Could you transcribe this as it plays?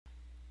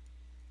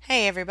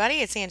Hey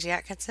everybody, it's Angie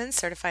Atkinson,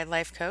 Certified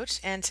Life Coach,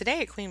 and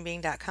today at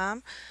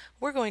QueenBeing.com,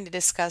 we're going to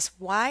discuss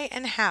why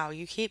and how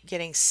you keep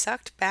getting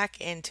sucked back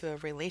into a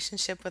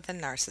relationship with a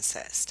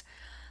narcissist.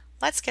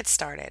 Let's get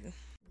started.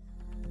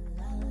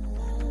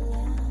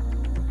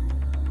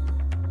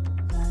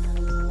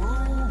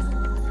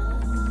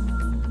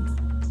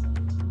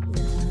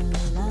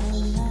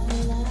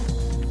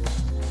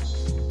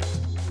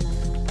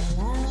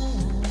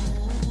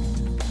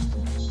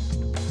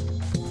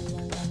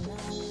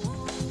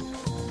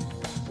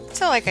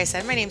 So, like I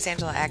said, my name is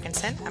Angela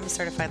Atkinson. I'm a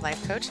certified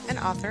life coach, an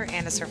author,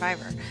 and a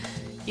survivor.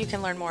 You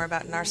can learn more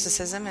about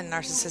narcissism and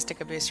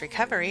narcissistic abuse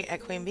recovery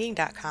at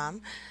QueenBeing.com.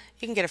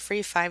 You can get a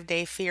free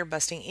 5-day fear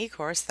busting e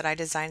course that I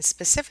designed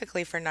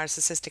specifically for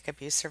narcissistic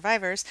abuse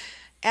survivors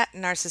at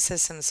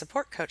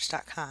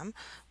narcissismsupportcoach.com,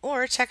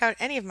 or check out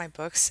any of my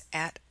books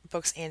at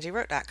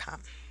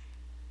booksangieWrote.com.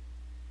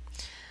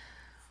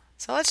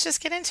 So, let's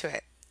just get into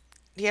it.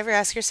 Do you ever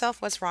ask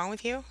yourself what's wrong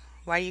with you?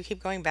 Why do you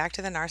keep going back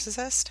to the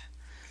narcissist?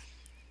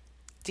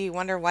 Do you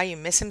wonder why you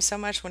miss him so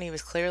much when he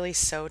was clearly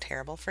so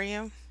terrible for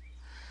you?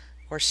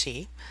 Or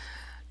she?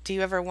 Do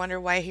you ever wonder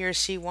why he or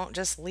she won't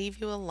just leave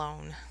you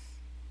alone?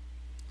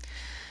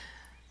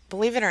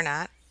 Believe it or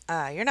not,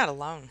 you're not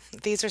alone.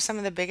 These are some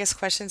of the biggest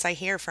questions I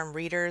hear from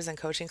readers and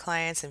coaching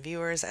clients and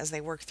viewers as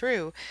they work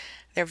through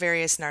their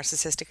various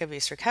narcissistic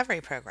abuse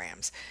recovery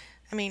programs.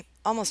 I mean,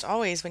 almost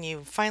always when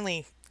you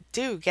finally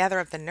do gather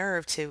up the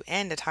nerve to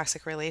end a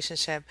toxic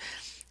relationship,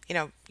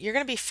 you're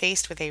going to be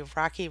faced with a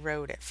rocky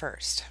road at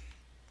first.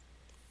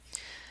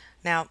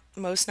 Now,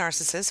 most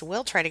narcissists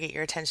will try to get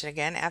your attention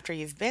again after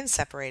you've been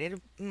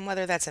separated,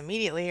 whether that's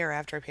immediately or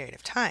after a period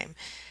of time.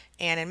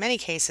 And in many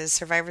cases,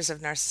 survivors of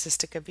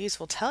narcissistic abuse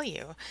will tell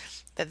you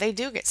that they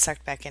do get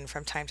sucked back in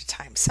from time to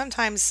time,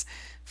 sometimes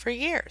for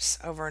years,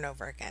 over and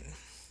over again.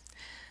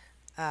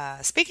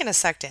 Speaking of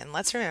sucked in,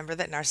 let's remember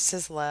that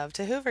narcissists love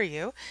to hoover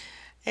you.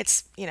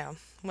 It's,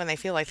 when they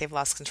feel like they've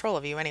lost control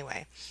of you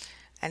anyway.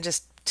 And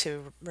just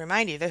to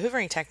remind you, the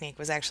hoovering technique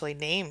was actually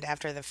named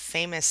after the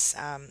famous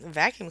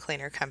vacuum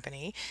cleaner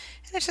company,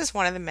 and it's just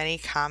one of the many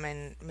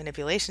common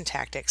manipulation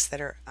tactics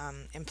that are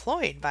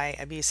employed by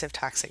abusive,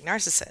 toxic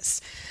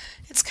narcissists.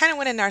 It's kind of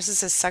when a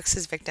narcissist sucks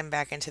his victim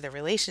back into the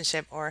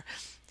relationship or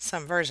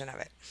some version of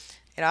it.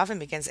 It often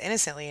begins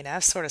innocently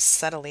enough, sort of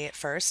subtly at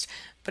first,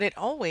 but it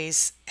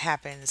always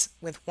happens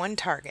with one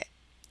target,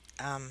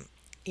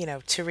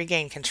 to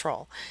regain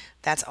control.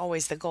 That's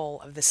always the goal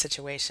of the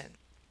situation.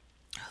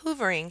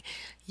 Hoovering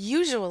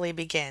usually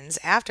begins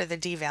after the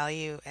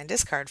devalue and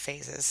discard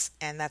phases,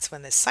 and that's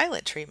when the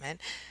silent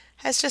treatment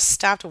has just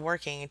stopped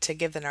working to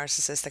give the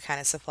narcissist the kind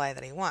of supply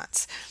that he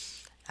wants,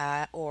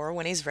 or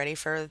when he's ready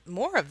for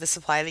more of the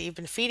supply that you've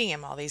been feeding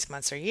him all these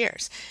months or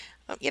years.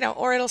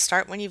 Or it'll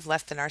start when you've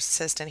left the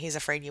narcissist and he's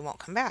afraid you won't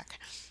come back.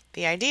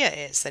 The idea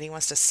is that he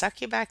wants to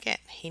suck you back in.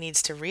 He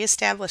needs to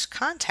reestablish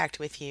contact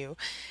with you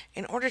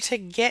in order to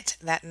get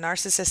that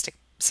narcissistic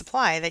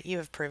supply that you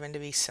have proven to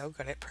be so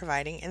good at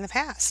providing in the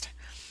past.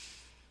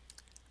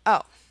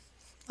 Oh,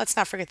 let's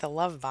not forget the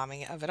love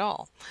bombing of it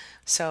all.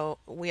 So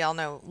we all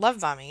know love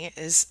bombing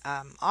is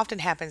often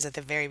happens at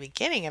the very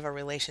beginning of a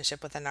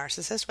relationship with a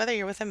narcissist, whether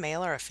you're with a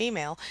male or a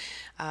female.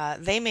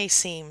 They may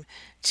seem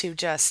to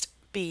just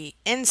be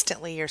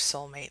instantly your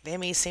soulmate. They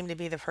may seem to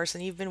be the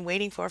person you've been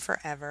waiting for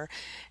forever,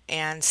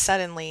 and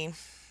suddenly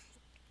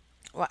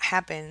what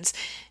happens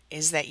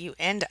is that you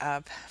end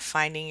up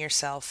finding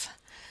yourself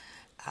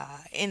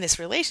in this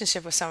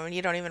relationship with someone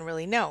you don't even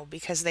really know,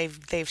 because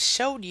they've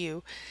showed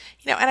you,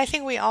 and I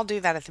think we all do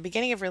that at the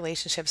beginning of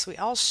relationships. We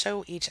all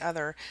show each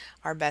other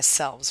our best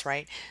selves,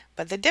 right?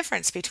 But the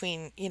difference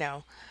between,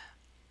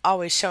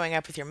 always showing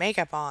up with your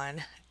makeup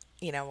on,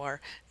 or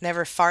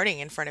never farting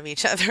in front of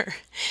each other,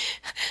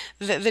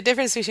 the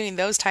difference between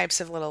those types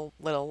of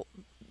little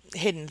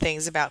hidden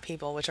things about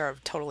people, which are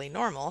totally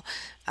normal,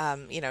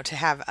 to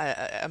have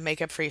a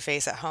makeup-free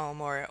face at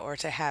home, or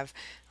to have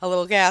a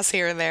little gas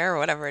here and there, or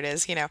whatever it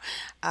is,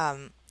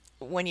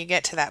 when you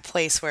get to that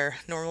place where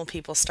normal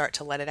people start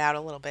to let it out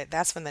a little bit,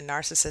 that's when the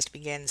narcissist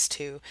begins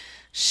to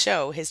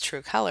show his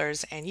true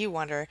colors, and you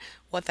wonder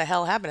what the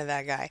hell happened to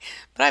that guy.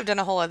 But I've done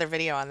a whole other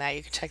video on that.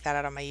 You can check that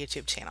out on my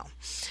YouTube channel.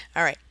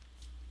 All right,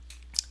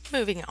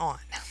 moving on.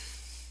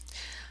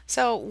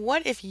 So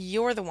what if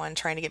you're the one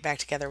trying to get back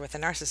together with a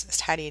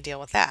narcissist? How do you deal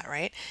with that,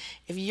 right?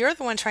 If you're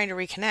the one trying to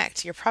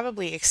reconnect, you're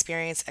probably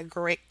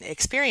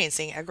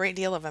experiencing a great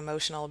deal of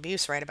emotional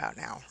abuse right about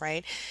now,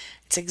 right?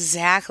 It's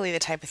exactly the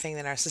type of thing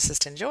the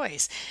narcissist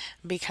enjoys,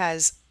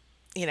 because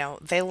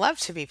they love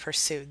to be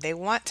pursued. They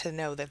want to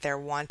know that they're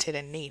wanted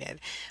and needed.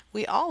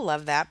 We all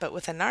love that, but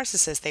with a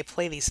narcissist, they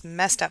play these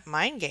messed up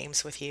mind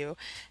games with you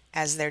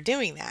as they're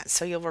doing that.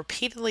 So you'll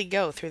repeatedly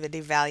go through the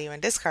devalue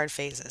and discard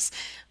phases,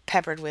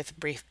 peppered with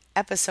brief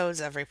episodes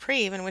of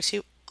reprieve in which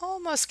you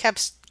almost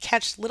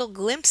catch little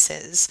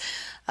glimpses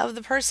of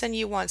the person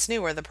you once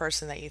knew, or the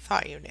person that you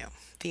thought you knew,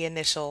 the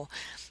initial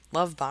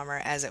love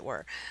bomber, as it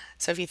were.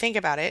 So if you think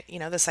about it,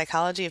 the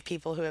psychology of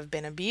people who have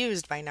been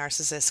abused by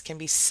narcissists can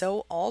be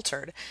so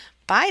altered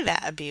by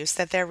that abuse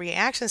that their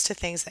reactions to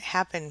things that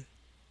happen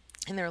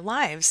in their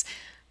lives,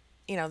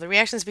 the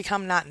reactions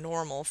become not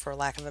normal, for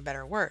lack of a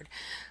better word.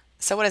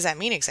 So, what does that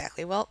mean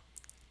exactly? Well,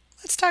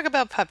 let's talk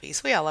about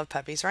puppies. We all love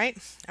puppies, right?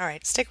 All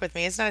right, stick with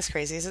me. It's not as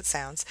crazy as it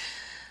sounds.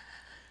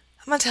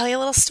 I'm going to tell you a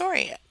little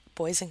story,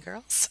 boys and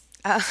girls.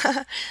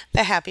 The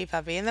happy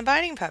puppy and the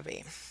biting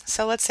puppy.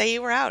 So, let's say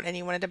you were out and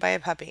you wanted to buy a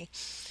puppy.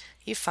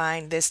 You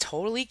find this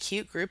totally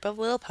cute group of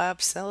little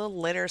pups, a little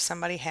litter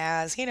somebody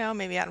has,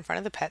 maybe out in front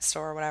of the pet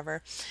store or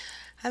whatever.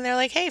 And they're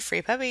like, hey,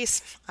 free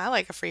puppies. I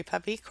like a free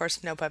puppy. Of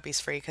course, no puppy's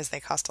free because they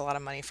cost a lot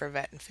of money for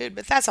vet and food,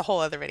 but that's a whole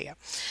other video.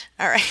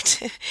 All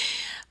right.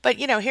 But,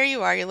 here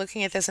you are. You're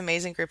looking at this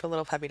amazing group of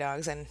little puppy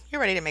dogs and you're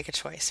ready to make a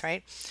choice,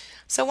 right?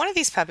 So one of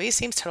these puppies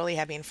seems totally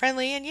happy and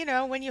friendly.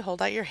 And, when you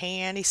hold out your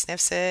hand, he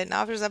sniffs it and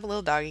offers up a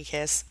little doggy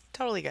kiss.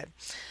 Totally good.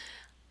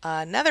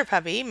 Another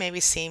puppy maybe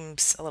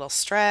seems a little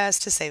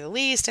stressed, to say the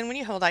least, and when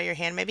you hold out your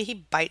hand, maybe he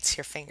bites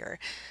your finger,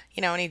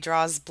 and he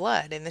draws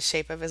blood in the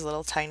shape of his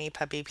little tiny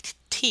puppy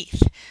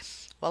teeth.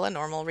 Well, a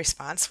normal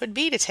response would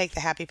be to take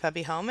the happy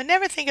puppy home and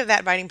never think of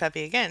that biting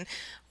puppy again.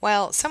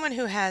 While someone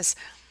who has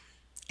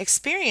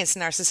experienced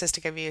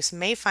narcissistic abuse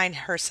may find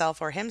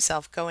herself or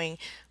himself going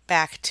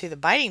back to the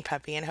biting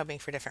puppy and hoping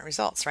for different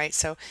results, right?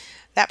 So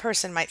that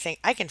person might think,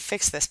 I can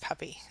fix this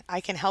puppy.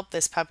 I can help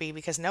this puppy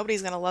because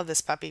nobody's going to love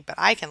this puppy, but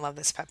I can love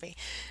this puppy.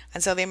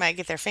 And so they might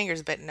get their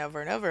fingers bitten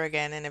over and over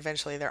again and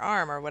eventually their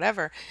arm or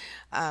whatever,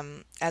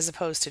 as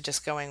opposed to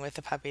just going with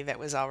the puppy that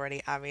was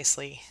already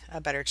obviously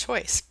a better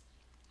choice.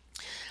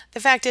 The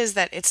fact is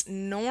that it's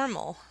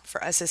normal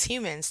for us as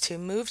humans to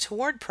move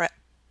toward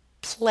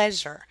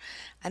pleasure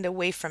and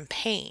away from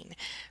pain.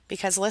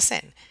 Because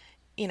listen,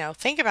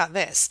 think about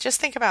this. Just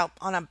think about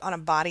on a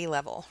body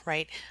level,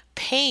 right?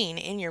 Pain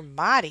in your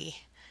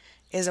body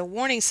is a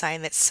warning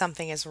sign that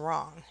something is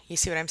wrong. You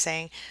see what I'm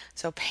saying?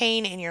 So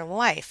pain in your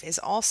life is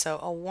also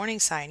a warning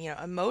sign.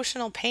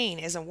 Emotional pain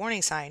is a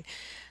warning sign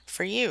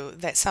for you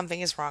that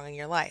something is wrong in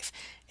your life.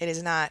 It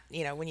is not,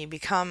 when you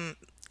become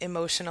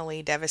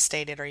emotionally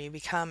devastated or you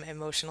become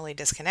emotionally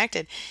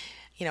disconnected,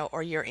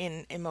 or you're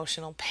in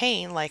emotional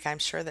pain, like I'm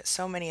sure that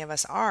so many of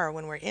us are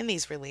when we're in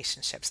these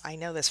relationships. I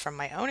know this from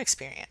my own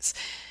experience.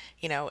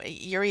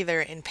 You're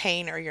either in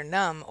pain or you're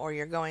numb or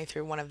you're going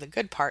through one of the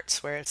good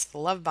parts where it's the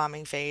love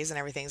bombing phase and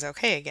everything's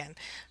okay again,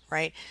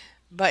 right?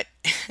 But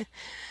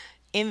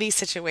in these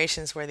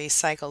situations where these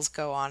cycles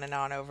go on and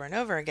on over and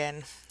over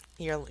again,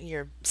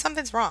 you're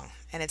something's wrong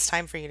and it's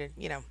time for you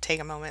to, take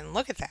a moment and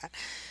look at that.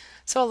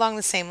 So along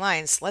the same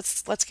lines,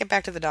 let's get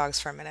back to the dogs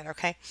for a minute,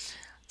 okay?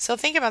 So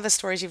think about the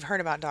stories you've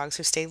heard about dogs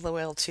who stay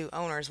loyal to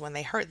owners when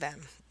they hurt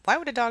them. Why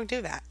would a dog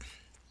do that?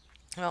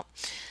 Well,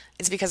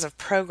 it's because of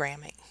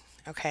programming,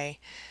 okay?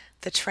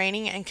 The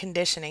training and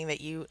conditioning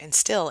that you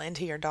instill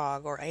into your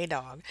dog or a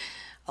dog,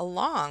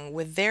 along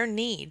with their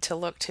need to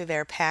look to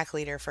their pack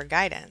leader for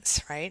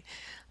guidance, right?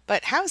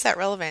 But how is that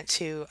relevant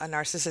to a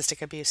narcissistic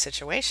abuse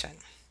situation?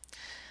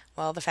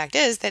 Well, the fact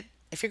is that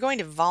if you're going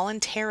to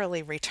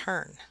voluntarily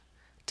return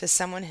to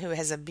someone who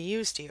has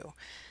abused you,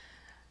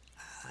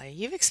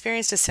 you've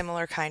experienced a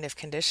similar kind of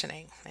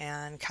conditioning.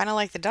 And kind of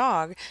like the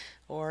dog,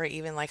 or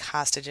even like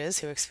hostages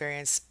who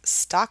experience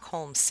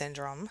Stockholm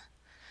syndrome,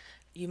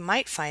 you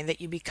might find that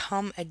you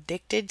become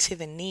addicted to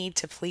the need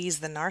to please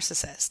the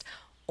narcissist,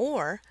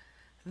 or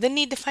the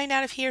need to find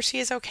out if he or she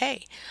is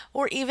okay,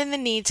 or even the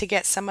need to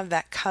get some of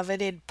that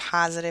coveted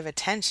positive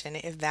attention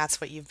if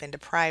that's what you've been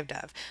deprived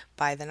of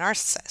by the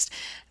narcissist.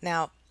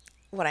 Now,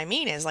 what I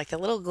mean is like the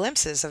little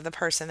glimpses of the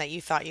person that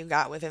you thought you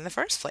got with in the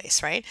first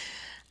place, right?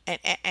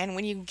 And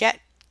when you get,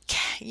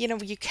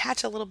 you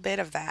catch a little bit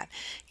of that,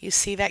 you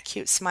see that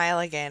cute smile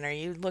again, or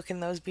you look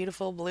in those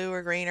beautiful blue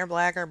or green or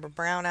black or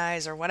brown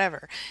eyes or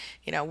whatever,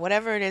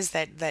 whatever it is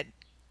that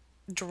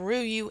drew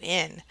you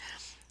in.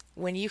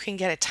 When you can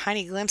get a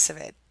tiny glimpse of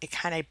it, it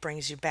kind of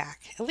brings you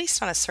back, at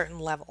least on a certain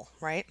level,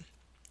 right?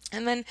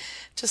 And then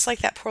just like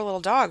that poor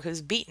little dog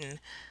who's beaten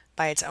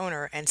by its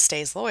owner and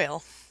stays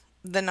loyal,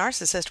 the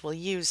narcissist will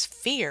use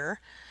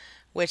fear,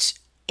 which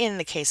in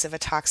the case of a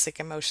toxic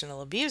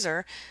emotional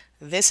abuser,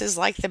 this is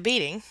like the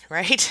beating,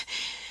 right?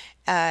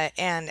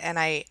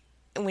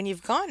 When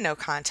you've gone no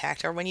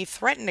contact, or when you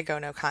threaten to go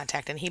no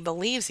contact and he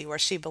believes you or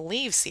she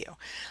believes you,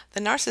 the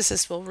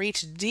narcissist will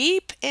reach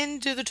deep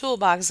into the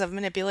toolbox of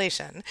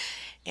manipulation.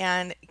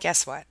 And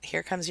guess what?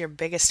 Here comes your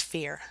biggest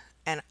fear.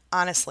 And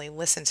honestly,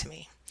 listen to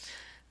me.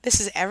 This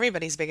is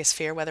everybody's biggest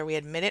fear, whether we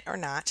admit it or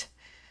not.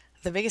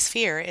 The biggest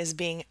fear is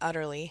being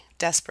utterly,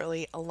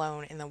 desperately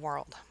alone in the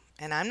world.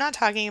 And I'm not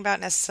talking about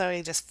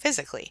necessarily just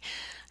physically.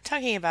 I'm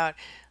talking about,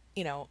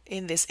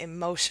 in this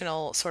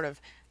emotional sort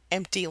of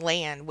empty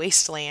land,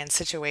 wasteland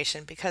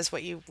situation, because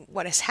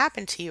what has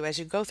happened to you as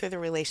you go through the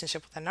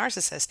relationship with a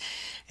narcissist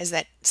is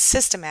that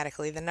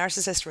systematically the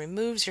narcissist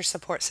removes your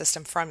support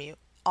system from you.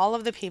 All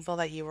of the people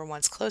that you were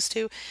once close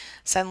to,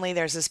 suddenly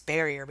there's this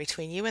barrier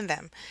between you and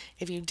them.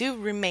 If you do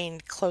remain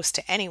close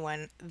to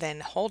anyone, then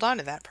hold on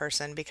to that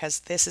person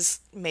because this is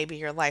maybe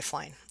your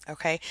lifeline,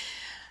 okay?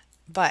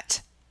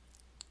 But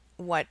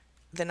what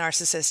the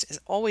narcissist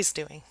is always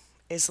doing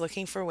is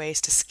looking for ways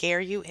to scare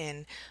you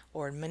in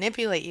or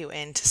manipulate you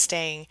into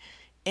staying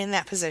in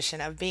that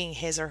position of being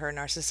his or her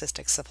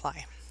narcissistic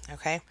supply.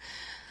 Okay?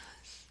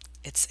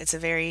 It's a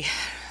very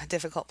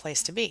difficult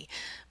place to be.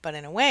 But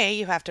in a way,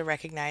 you have to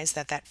recognize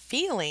that that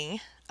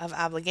feeling of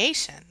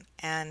obligation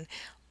and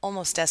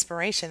almost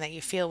desperation that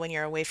you feel when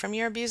you're away from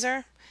your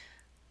abuser,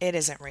 it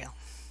isn't real.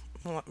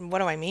 What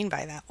do I mean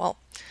by that? Well,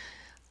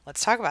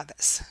 let's talk about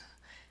this.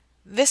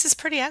 This is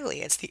pretty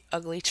ugly. It's the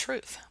ugly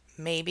truth.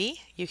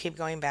 Maybe you keep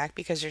going back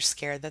because you're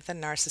scared that the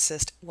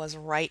narcissist was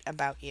right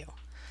about you.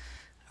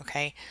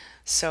 Okay?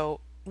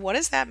 So, what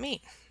does that mean?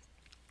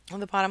 Well,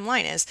 the bottom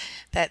line is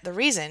that the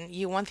reason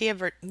you want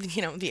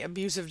the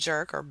abusive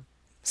jerk or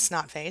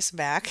snot face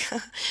back,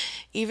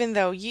 even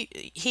though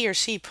he or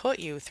she put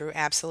you through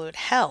absolute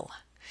hell,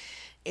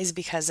 is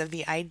because of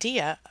the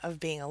idea of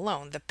being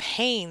alone, the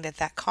pain that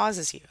that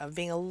causes you of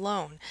being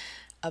alone,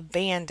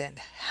 abandoned,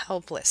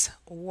 helpless,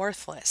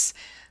 worthless.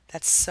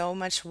 That's so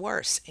much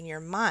worse in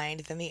your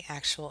mind than the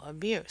actual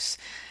abuse.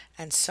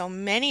 And so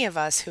many of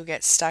us who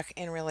get stuck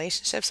in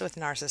relationships with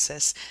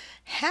narcissists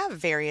have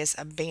various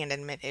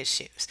abandonment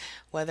issues,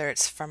 whether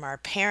it's from our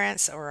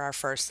parents or our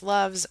first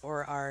loves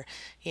or our,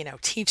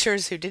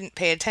 teachers who didn't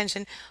pay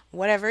attention,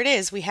 whatever it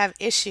is, we have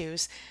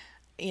issues,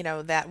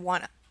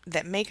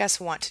 that make us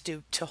want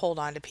to hold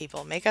on to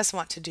people, make us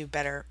want to do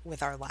better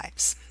with our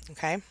lives.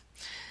 Okay?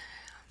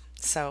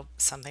 So,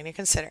 something to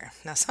consider.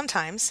 Now,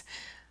 sometimes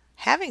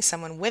having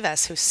someone with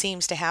us who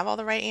seems to have all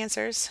the right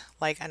answers,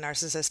 like a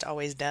narcissist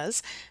always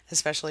does,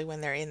 especially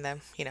when they're in the,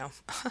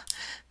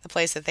 the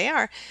place that they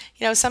are,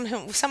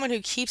 someone who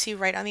keeps you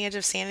right on the edge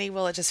of sanity,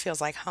 well, it just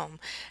feels like home.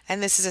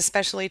 And this is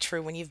especially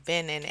true when you've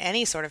been in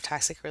any sort of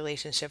toxic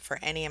relationship for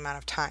any amount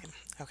of time.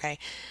 Okay?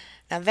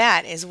 Now,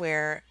 that is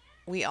where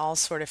we all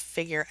sort of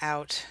figure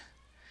out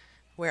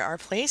where our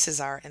places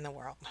are in the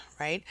world,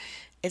 right?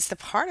 It's the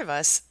part of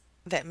us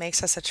that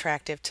makes us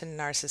attractive to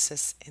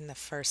narcissists in the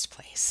first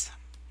place.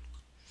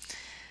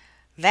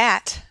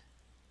 That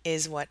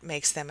is what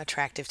makes them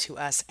attractive to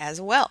us as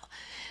well,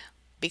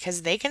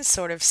 because they can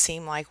sort of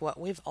seem like what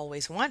we've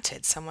always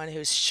wanted, someone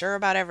who's sure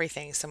about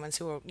everything, someone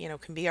who,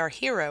 can be our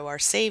hero, our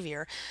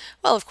savior.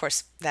 Well, of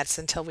course, that's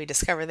until we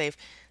discover they've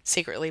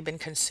secretly been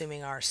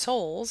consuming our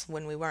souls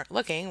when we weren't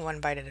looking, one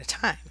bite at a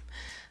time,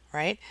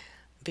 right?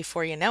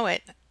 Before you know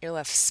it, you're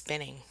left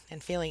spinning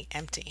and feeling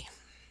empty.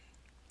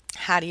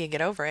 How do you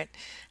get over it?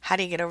 How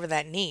do you get over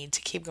that need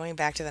to keep going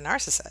back to the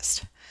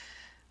narcissist?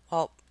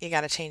 Well, you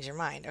got to change your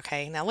mind,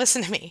 okay? Now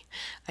listen to me.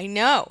 I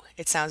know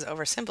it sounds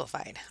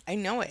oversimplified. I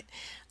know it.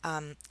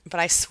 But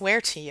I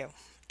swear to you,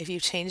 if you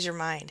change your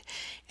mind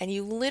and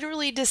you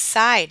literally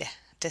decide,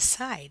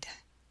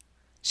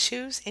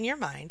 choose in your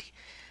mind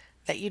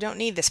that you don't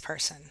need this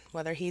person,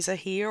 whether he's a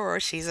he or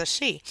she's a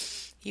she,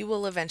 you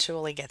will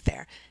eventually get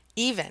there,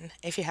 even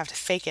if you have to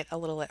fake it a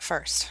little at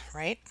first,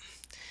 right?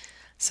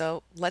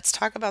 So let's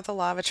talk about the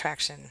law of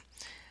attraction.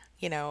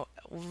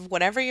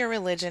 Whatever your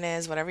religion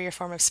is, whatever your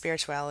form of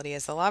spirituality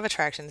is, the law of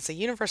attraction is a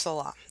universal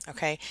law,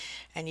 okay?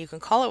 And you can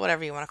call it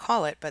whatever you want to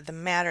call it, but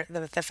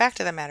the fact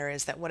of the matter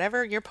is that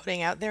whatever you're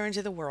putting out there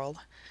into the world,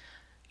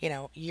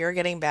 you're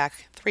getting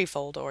back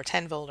threefold or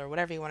tenfold or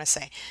whatever you want to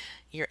say.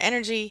 Your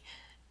energy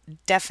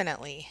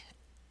definitely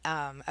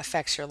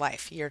affects your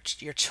life, your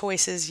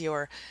choices,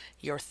 your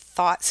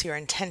thoughts, your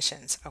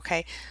intentions,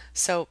 okay?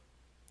 So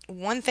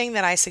one thing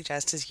that I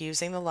suggest is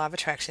using the law of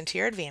attraction to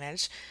your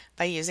advantage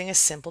by using a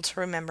simple to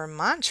remember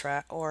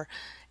mantra or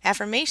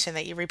affirmation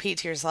that you repeat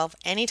to yourself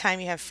anytime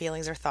you have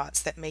feelings or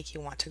thoughts that make you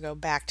want to go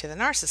back to the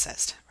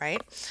narcissist, right?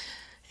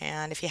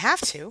 And if you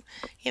have to,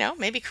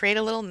 maybe create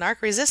a little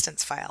narc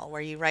resistance file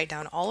where you write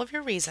down all of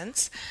your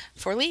reasons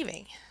for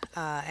leaving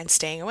and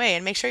staying away.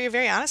 And make sure you're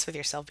very honest with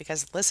yourself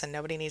because, listen,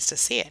 nobody needs to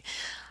see it.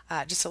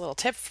 Just a little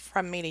tip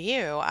from me to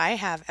you. I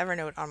have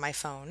Evernote on my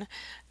phone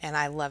and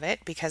I love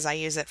it because I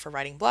use it for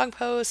writing blog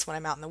posts when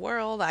I'm out in the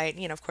world.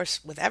 Of course,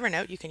 with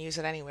Evernote, you can use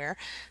it anywhere.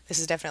 This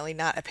is definitely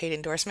not a paid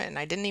endorsement and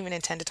I didn't even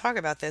intend to talk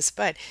about this,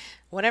 but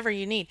whatever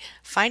you need,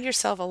 find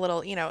yourself a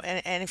little,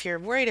 and if you're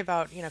worried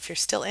about, if you're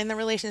still in the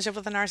relationship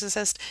with a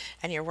narcissist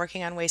and you're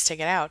working on ways to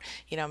get out,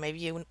 maybe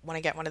you want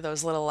to get one of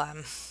those little,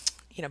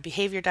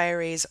 behavior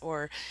diaries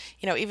or,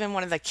 even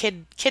one of the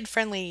kid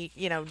friendly,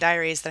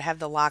 diaries that have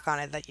the lock on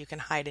it that you can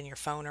hide in your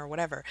phone or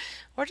whatever.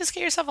 Or just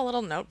get yourself a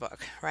little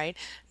notebook, right?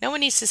 No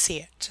one needs to see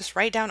it. Just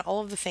write down all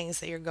of the things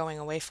that you're going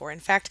away for. In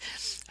fact,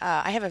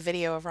 I have a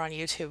video over on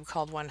YouTube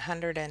called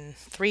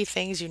 103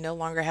 Things You No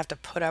Longer Have to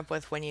Put Up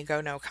With When You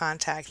Go No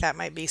Contact. That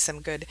might be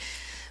some good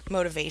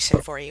motivation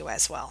for you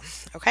as well.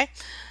 Okay?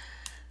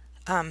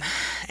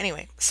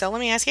 Anyway, so let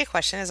me ask you a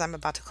question as I'm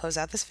about to close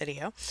out this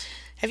video.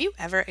 Have you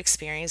ever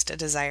experienced a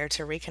desire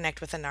to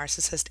reconnect with a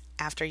narcissist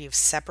after you've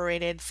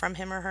separated from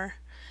him or her?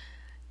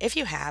 If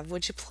you have,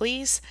 would you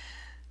please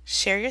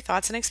share your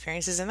thoughts and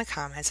experiences in the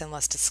comments and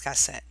let's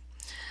discuss it.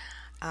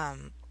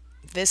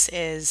 This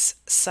is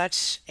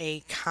such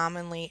a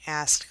commonly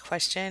asked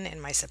question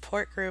in my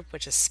support group,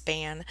 which is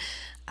SPAN,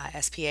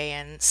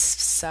 S-P-A-N,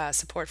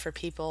 support for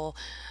people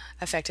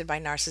affected by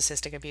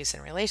narcissistic abuse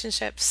in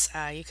relationships.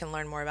 You can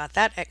learn more about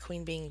that at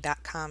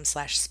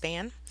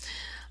queenbeing.com/span.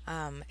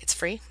 It's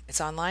free,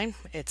 it's online,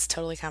 it's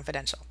totally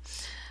confidential.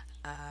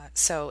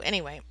 So,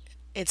 anyway,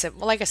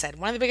 well, like I said,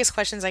 one of the biggest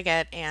questions I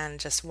get, and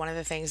just one of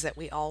the things that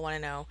we all want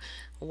to know,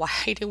 why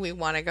do we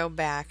want to go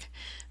back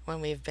when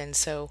we've been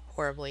so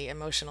horribly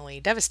emotionally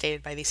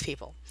devastated by these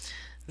people?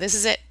 This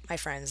is it, my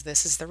friends.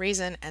 This is the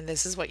reason, and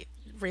this is what.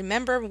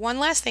 Remember, one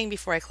last thing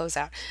before I close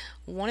out.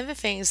 One of the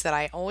things that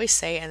I always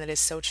say, and that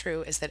is so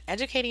true, is that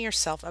educating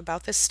yourself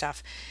about this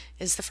stuff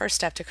is the first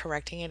step to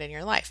correcting it in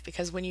your life.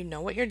 Because when you know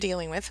what you're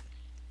dealing with,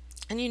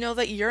 and you know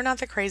that you're not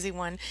the crazy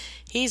one,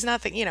 he's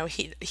not the,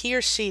 he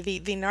or she, the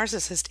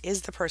narcissist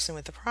is the person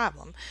with the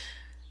problem.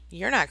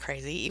 You're not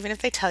crazy. Even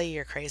if they tell you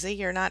you're crazy,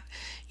 you're not,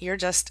 you're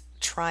just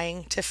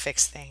trying to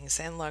fix things.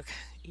 And look,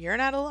 you're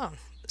not alone.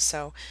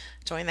 So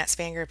join that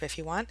SPAN group if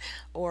you want,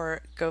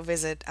 or go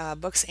visit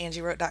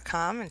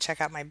booksangiewrote.com and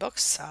check out my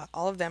books.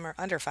 All of them are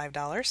under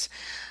 $5.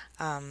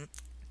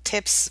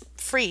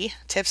 Free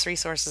tips,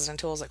 resources, and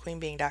tools at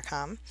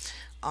queenbeing.com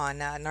on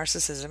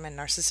narcissism and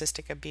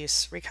narcissistic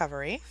abuse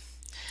recovery.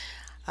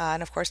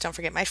 And of course, don't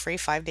forget my free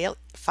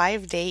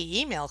 5-day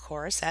email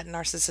course at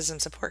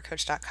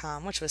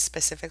narcissismsupportcoach.com, which was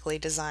specifically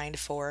designed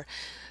for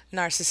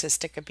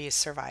narcissistic abuse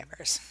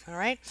survivors. All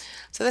right.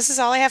 So this is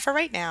all I have for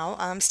right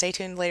now. Stay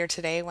tuned later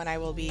today when I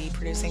will be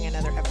producing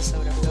another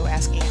episode of Go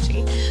Ask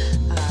Angie.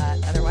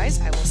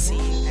 Otherwise, I will see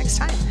you next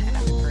time.